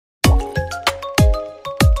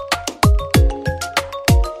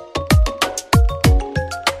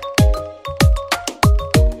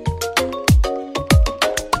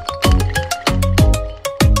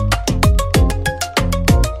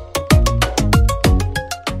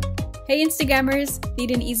Hey Instagrammers! Need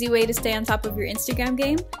an easy way to stay on top of your Instagram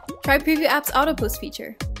game? Try Preview app's AutoPost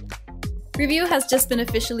feature. Preview has just been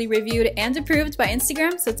officially reviewed and approved by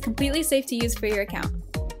Instagram, so it's completely safe to use for your account.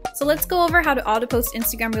 So let's go over how to AutoPost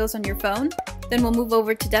Instagram Reels on your phone, then we'll move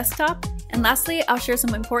over to desktop, and lastly, I'll share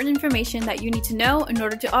some important information that you need to know in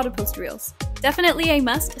order to AutoPost Reels. Definitely a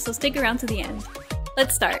must, so stick around to the end.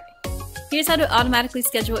 Let's start. Here's how to automatically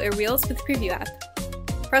schedule a Reels with Preview app.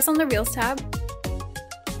 Press on the Reels tab.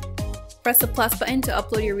 Press the plus button to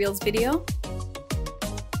upload your Reels video.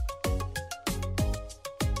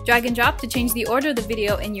 Drag and drop to change the order of the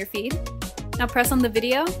video in your feed. Now press on the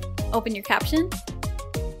video, open your caption,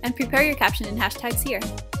 and prepare your caption in hashtags here.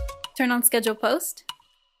 Turn on Schedule Post.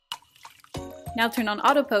 Now turn on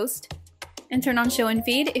Auto Post, and turn on Show in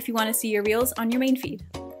Feed if you want to see your Reels on your main feed.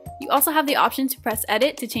 You also have the option to press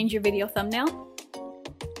Edit to change your video thumbnail,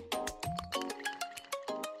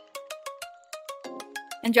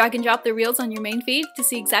 and drag and drop the Reels on your main feed to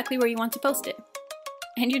see exactly where you want to post it.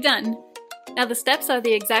 And you're done! Now the steps are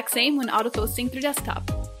the exact same when auto-posting through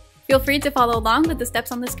desktop. Feel free to follow along with the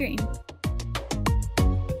steps on the screen.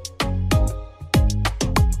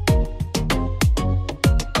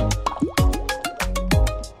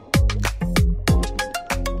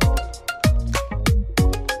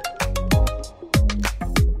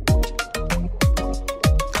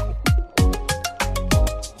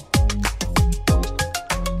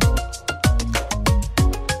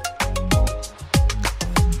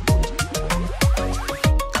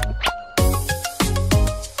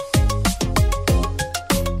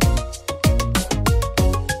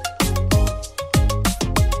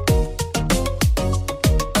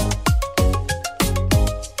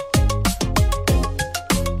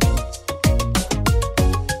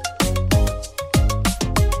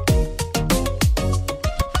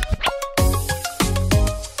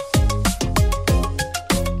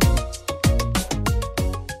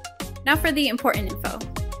 Now for the important info.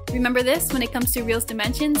 Remember this when it comes to Reels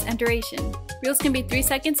dimensions and duration. Reels can be 3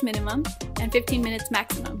 seconds minimum and 15 minutes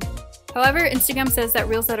maximum. However, Instagram says that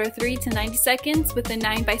Reels that are 3 to 90 seconds with a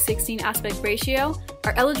 9:16 aspect ratio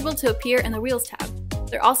are eligible to appear in the Reels tab.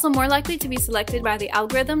 They're also more likely to be selected by the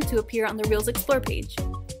algorithm to appear on the Reels Explore page.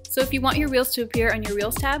 So if you want your Reels to appear on your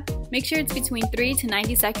Reels tab, make sure it's between 3 to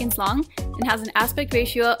 90 seconds long and has an aspect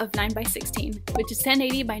ratio of 9:16, which is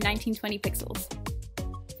 1080 by 1920 pixels.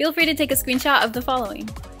 Feel free to take a screenshot of the following.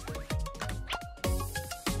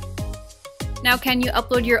 Now, can you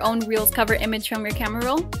upload your own Reels cover image from your camera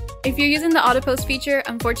roll? If you're using the AutoPost feature,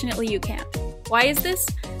 unfortunately you can't. Why is this?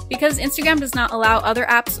 Because Instagram does not allow other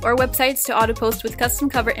apps or websites to AutoPost with custom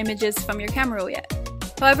cover images from your camera roll yet.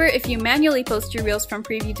 However, if you manually post your Reels from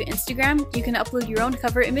Preview to Instagram, you can upload your own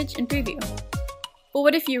cover image in Preview. But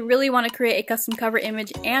what if you really want to create a custom cover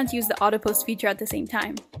image and use the AutoPost feature at the same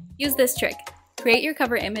time? Use this trick. Create your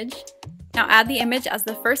cover image. Now add the image as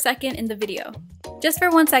the first second in the video, just for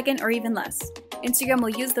 1 second or even less. Instagram will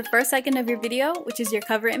use the first second of your video, which is your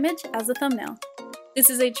cover image, as the thumbnail. This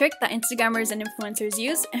is a trick that Instagrammers and influencers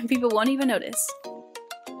use and people won't even notice.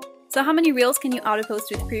 So how many Reels can you auto-post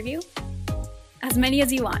with Preview? As many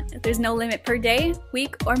as you want. There's no limit per day,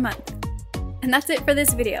 week, or month. And that's it for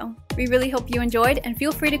this video. We really hope you enjoyed, and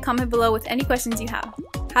feel free to comment below with any questions you have.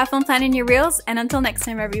 Have fun planning your Reels, and until next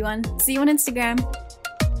time everyone, see you on Instagram!